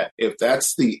look at if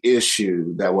that's the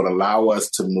issue that would allow us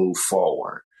to move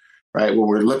forward, right? When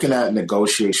we're looking at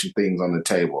negotiation things on the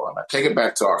table, and I take it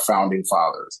back to our founding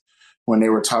fathers when they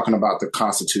were talking about the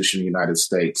Constitution of the United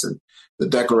States and the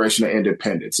Declaration of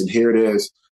Independence. And here it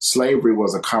is. Slavery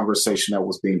was a conversation that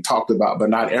was being talked about, but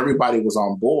not everybody was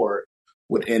on board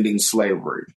with ending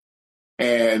slavery.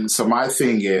 And so my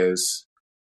thing is,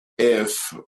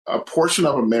 if a portion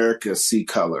of America see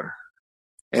color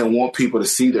and want people to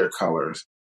see their colors,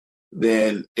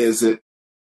 then is it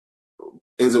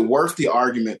worth the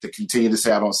argument to continue to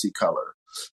say I don't see color?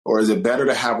 Or is it better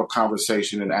to have a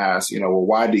conversation and ask, well,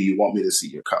 why do you want me to see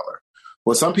your color?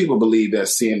 Well, some people believe that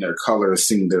seeing their color is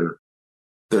seeing their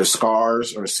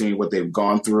scars or seeing what they've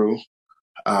gone through.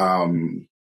 And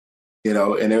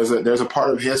there's a part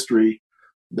of history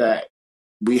that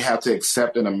we have to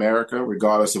accept in America,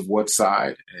 regardless of what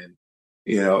side. And,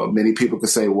 many people could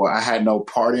say, well, I had no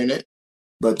part in it,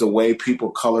 but the way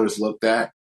colors looked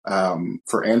at,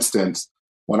 for instance,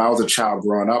 when I was a child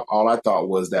growing up, all I thought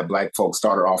was that Black folks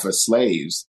started off as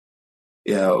slaves,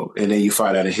 and then you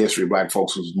find out in history, Black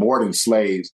folks was more than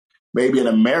slaves, maybe in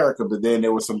America, but then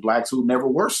there were some Blacks who never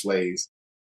were slaves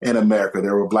in America.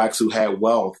 There were Blacks who had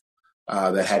wealth,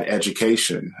 that had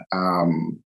education.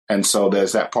 And so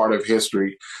there's that part of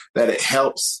history that it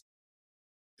helps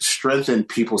strengthen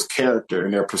people's character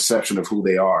and their perception of who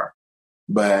they are.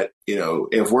 But,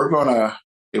 if we're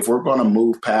gonna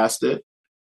move past it,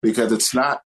 because it's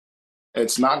not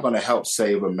going to help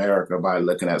save America by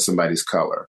looking at somebody's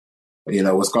color.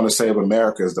 What's going to save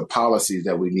America is the policies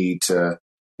that we need to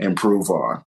improve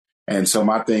on. And so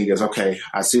my thing is, okay,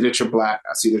 I see that you're Black.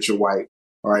 I see that you're white.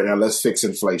 All right, now let's fix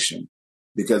inflation.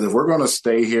 Because if we're going to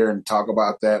stay here and talk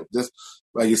about that, this,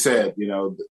 like you said,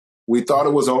 we thought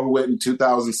it was over with in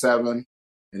 2007,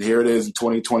 and here it is in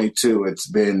 2022. It's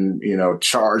been,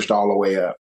 charged all the way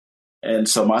up. And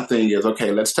so my thing is,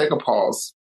 okay, let's take a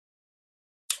pause.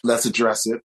 Let's address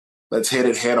it. Let's hit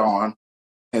it head on.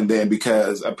 And then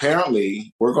because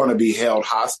apparently we're going to be held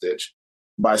hostage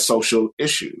by social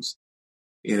issues,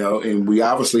 and we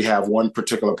obviously have one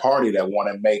particular party that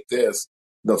want to make this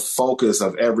the focus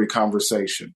of every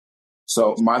conversation.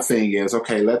 So my thing is,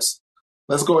 okay, let's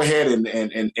go ahead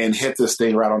and hit this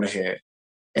thing right on the head.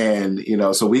 And,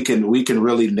 so we can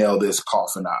really nail this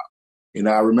coffin out.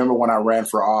 I remember when I ran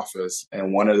for office,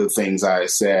 and one of the things I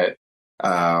said,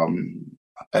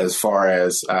 as far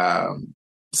as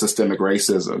systemic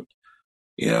racism,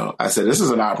 I said, this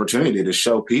is an opportunity to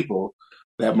show people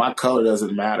that my color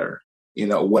doesn't matter.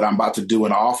 What I'm about to do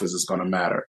in office is going to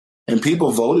matter. And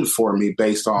people voted for me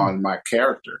based on my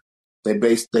character. They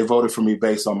voted for me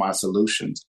based on my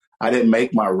solutions. I didn't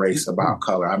make my race about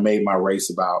color. I made my race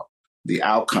about the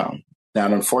outcome.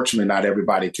 Now, unfortunately, not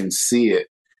everybody can see it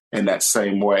in that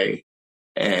same way.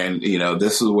 And,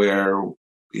 this is where,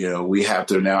 we have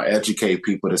to now educate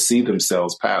people to see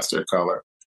themselves past their color.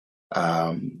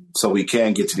 So we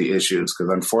can get to the issues.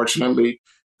 Because unfortunately,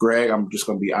 Greg, I'm just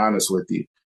going to be honest with you.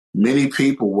 Many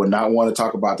people would not want to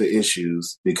talk about the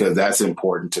issues because that's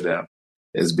important to them,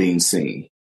 is being seen.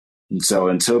 And so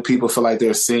until people feel like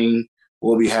they're seen,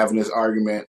 we'll be having this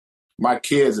argument. My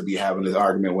kids will be having this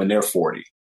argument when they're 40.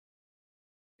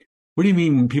 What do you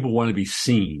mean when people want to be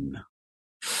seen?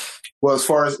 Well, as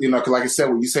far as, because like I said,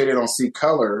 when you say they don't see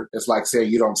color, it's like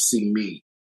saying you don't see me,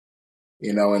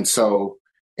 and so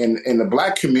in the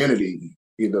Black community,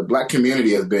 the Black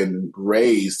community has been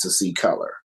raised to see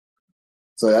color.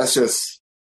 So that's just,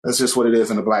 That's just what it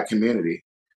is in the Black community.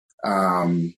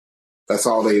 That's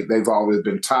all they've always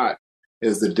been taught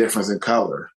is the difference in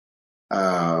color.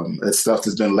 It's stuff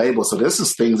that's been labeled. So this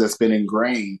is things that's been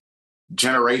ingrained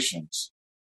generations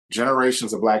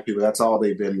of Black people. That's all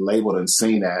they've been labeled and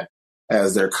seen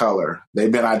as their color.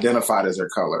 They've been identified as their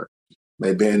color.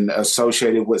 They've been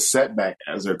associated with setback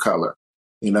as their color.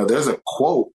 You know, there's a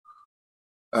quote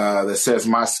that says,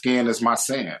 "My skin is my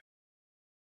sin."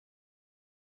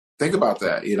 Think about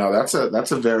that. You know, that's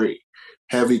a very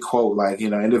heavy quote. Like,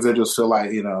 you know, individuals feel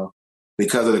like, you know,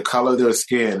 because of the color of their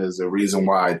skin is the reason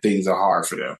why things are hard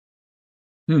for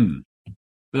them.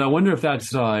 But I wonder if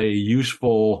that's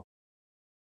useful.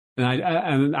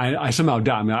 And I somehow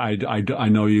doubt. I mean, I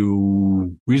know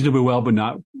you reasonably well, but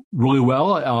not really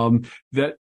well.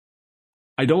 That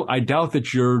I doubt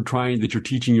that you're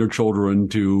teaching your children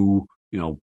to, you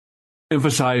know,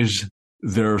 emphasize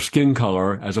their skin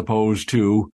color as opposed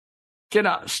to get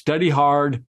out, study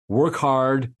hard, work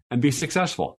hard, and be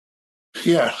successful.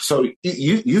 Yeah. So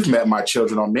you've met my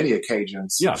children on many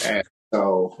occasions. Yes. And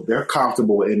so they're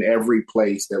comfortable in every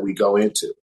place that we go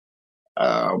into.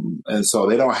 And so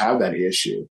they don't have that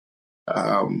issue.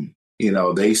 You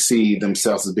know, they see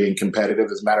themselves as being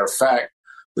competitive. As a matter of fact,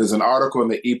 there's an article in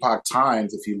the Epoch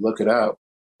Times, if you look it up,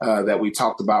 that we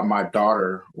talked about my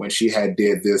daughter when she had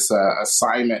did this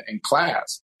assignment in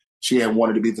class. She had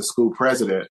wanted to be the school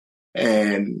president.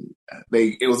 And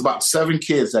it was about 7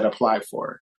 kids that applied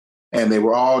for it. And they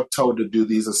were all told to do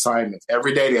these assignments.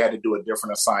 Every day they had to do a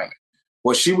different assignment.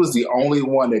 Well, she was the only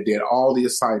one that did all the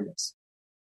assignments.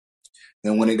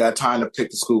 And when it got time to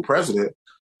pick the school president,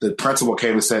 the principal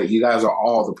came and said, "You guys are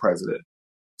all the president."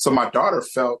 So my daughter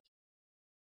felt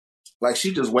like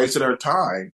she just wasted her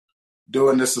time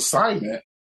doing this assignment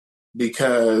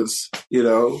because, you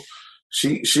know,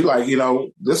 she like, you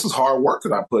know, this is hard work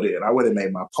that I put in. I would have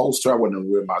made my poster. I would have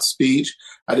written my speech.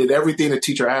 I did everything the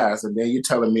teacher asked. And then you're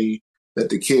telling me that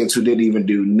the kids who didn't even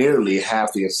do nearly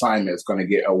half the assignment is going to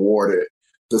get awarded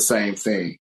the same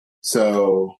thing.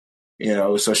 So, you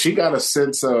know, so she got a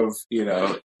sense of, you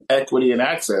know, equity and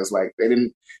access. Like they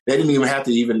didn't even have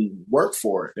to even work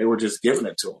for it. They were just giving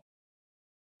it to them.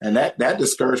 And that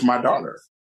discouraged my daughter.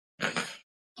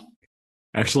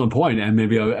 Excellent point, and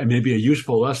maybe a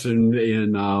useful lesson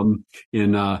in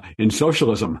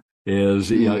socialism is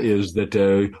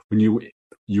that when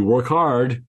you work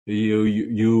hard,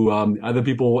 you other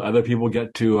people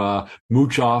get to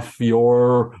mooch off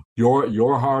your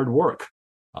hard work.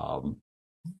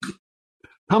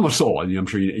 Thomas Sowell, and I'm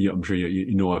sure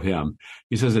you know of him.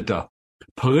 He says that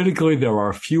politically there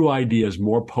are few ideas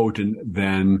more potent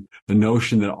than the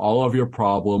notion that all of your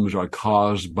problems are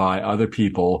caused by other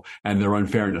people and their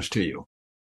unfairness to you.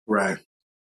 Right.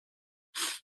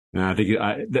 And I think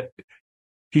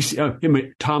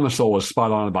Thomas Sowell is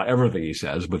spot on about everything he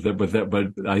says, but I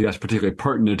think that's particularly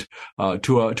pertinent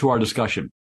to our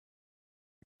discussion.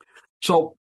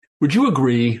 So, would you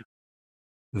agree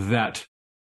that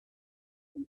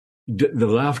the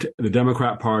left, the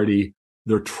Democrat Party,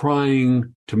 they're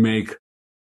trying to make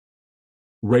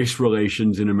race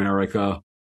relations in America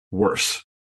worse?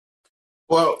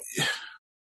 Well,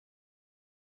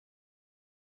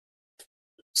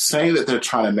 saying that they're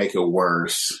trying to make it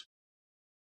worse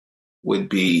would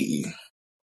be,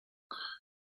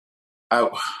 I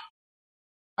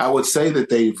would say that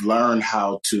they've learned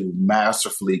how to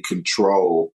masterfully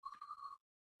control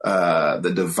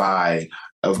the divide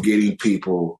of getting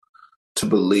people to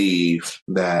believe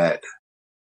that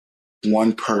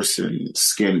one person's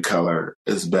skin color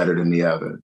is better than the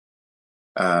other.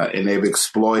 And they've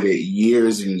exploited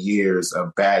years and years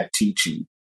of bad teaching.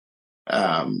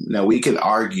 Now, we can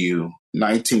argue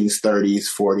 1930s,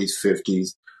 40s,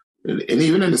 50s, and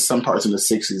even into some parts in the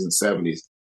 60s and 70s,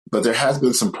 but there has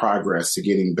been some progress to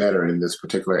getting better in this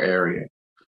particular area.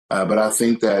 But I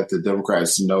think that the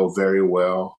Democrats know very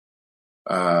well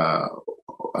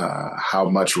how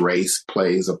much race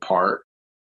plays a part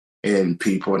in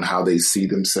people and how they see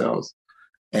themselves.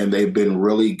 And they've been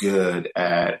really good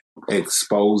at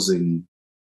exposing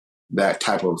that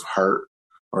type of hurt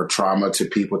or trauma to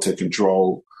people to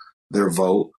control their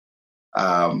vote.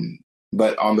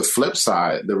 But on the flip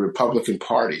side, the Republican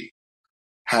Party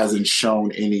hasn't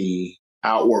shown any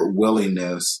outward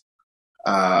willingness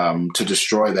to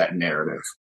destroy that narrative.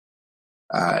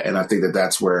 And I think that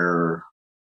that's where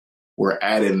we're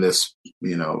adding this,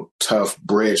 you know, tough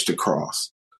bridge to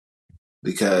cross.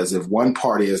 Because if one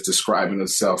party is describing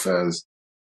itself as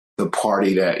the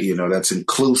party that, you know, that's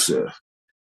inclusive,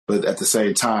 but at the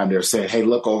same time, they're saying, hey,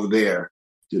 look over there.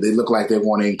 Do they look like they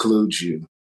want to include you?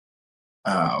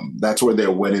 That's where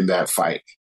they're winning that fight.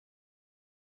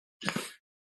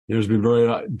 There's been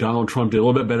Donald Trump did a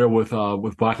little bit better with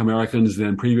Black Americans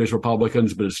than previous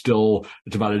Republicans, but it's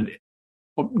about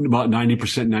 90%,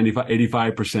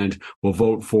 85% will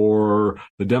vote for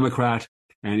the Democrat.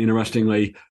 And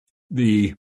interestingly,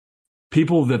 the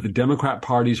people that the Democrat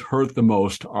parties hurt the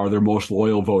most are their most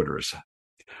loyal voters.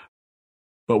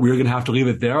 But we're going to have to leave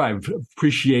it there. I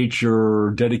appreciate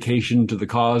your dedication to the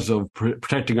cause of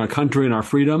protecting our country and our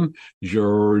freedom.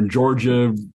 You're in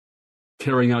Georgia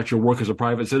carrying out your work as a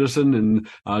private citizen and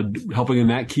helping in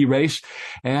that key race.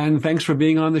 And thanks for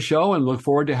being on the show, and look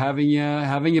forward to having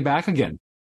you back again.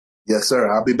 Yes,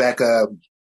 sir. I'll be back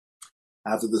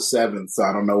after the 7th. So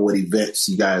I don't know what events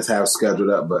you guys have scheduled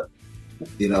up, but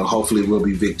hopefully we'll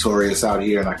be victorious out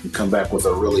here and I can come back with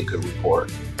a really good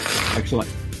report. Excellent.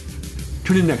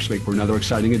 Tune in next week for another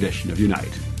exciting edition of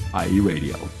Unite, IE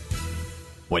Radio.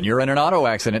 When you're in an auto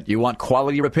accident, you want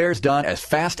quality repairs done as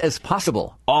fast as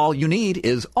possible. All you need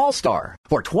is All-Star.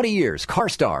 For 20 years,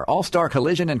 CarStar, All-Star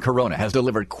Collision, and Corona has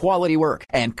delivered quality work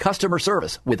and customer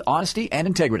service with honesty and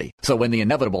integrity. So when the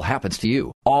inevitable happens to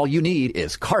you, all you need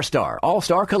is CarStar,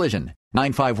 All-Star Collision.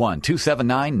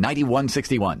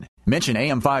 951-279-9161. Mention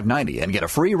AM 590 and get a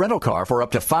free rental car for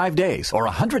up to 5 days or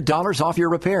 $100 off your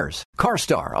repairs.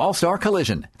 CarStar All-Star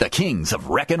Collision, the kings of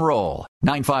wreck and roll.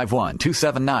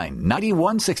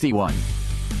 951-279-9161.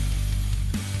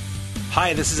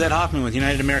 Hi, this is Ed Hoffman with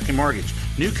United American Mortgage.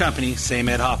 New company, same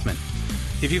Ed Hoffman.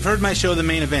 If you've heard my show, The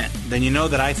Main Event, then you know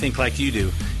that I think like you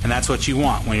do, and that's what you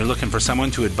want when you're looking for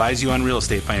someone to advise you on real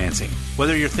estate financing.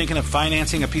 Whether you're thinking of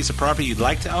financing a piece of property you'd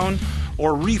like to own,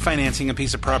 or refinancing a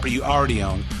piece of property you already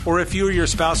own, or if you or your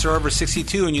spouse are over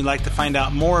 62 and you'd like to find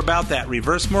out more about that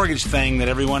reverse mortgage thing that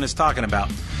everyone is talking about,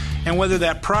 and whether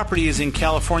that property is in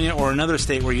California or another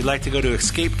state where you'd like to go to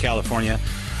escape California,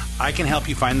 I can help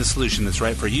you find the solution that's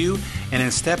right for you and in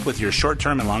step with your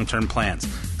short-term and long-term plans.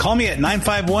 Call me at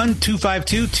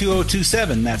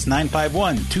 951-252-2027. That's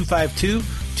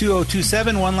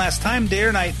 951-252-2027. One last time, day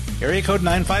or night, area code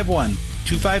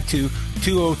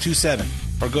 951-252-2027.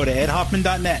 Or go to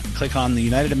edhoffman.net. Click on the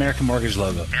United American Mortgage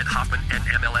logo. Ed Hoffman,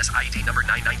 NMLS ID number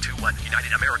 9921.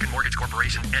 United American Mortgage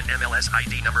Corporation, NMLS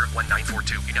ID number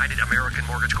 1942. United American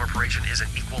Mortgage Corporation is an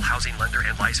equal housing lender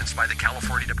and licensed by the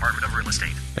California Department of Real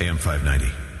Estate. AM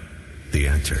 590, The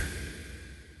Answer.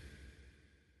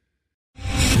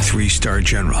 3-star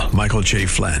General Michael J.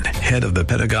 Flynn, head of the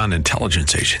Pentagon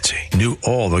Intelligence Agency, knew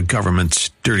all the government's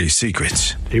dirty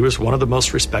secrets. He was one of the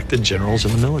most respected generals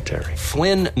in the military.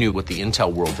 Flynn knew what the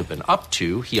intel world had been up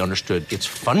to. He understood its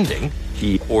funding.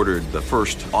 He ordered the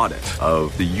first audit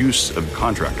of the use of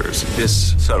contractors.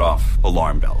 This set off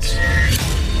alarm bells.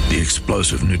 The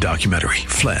explosive new documentary,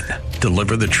 Flynn,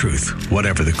 Deliver the Truth,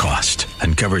 Whatever the Cost,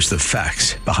 uncovers the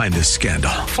facts behind this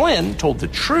scandal. Flynn told the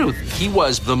truth. He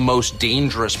was the most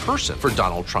dangerous person for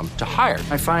Donald Trump to hire.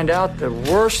 I find out the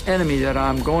worst enemy that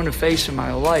I'm going to face in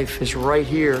my life is right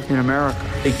here in America.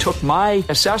 They took my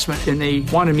assessment and they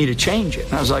wanted me to change it.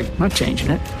 And I was like, I'm not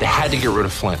changing it. They had to get rid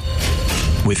of Flynn.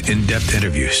 With in-depth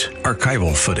interviews,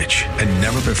 archival footage, and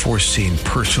never-before-seen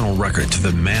personal records of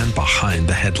the man behind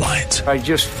the headlines. I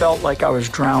just felt like I was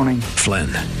drowning. Flynn,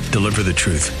 Deliver the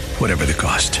Truth, Whatever the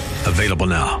Cost. Available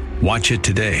now. Watch it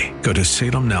today. Go to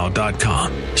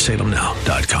salemnow.com.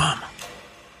 salemnow.com.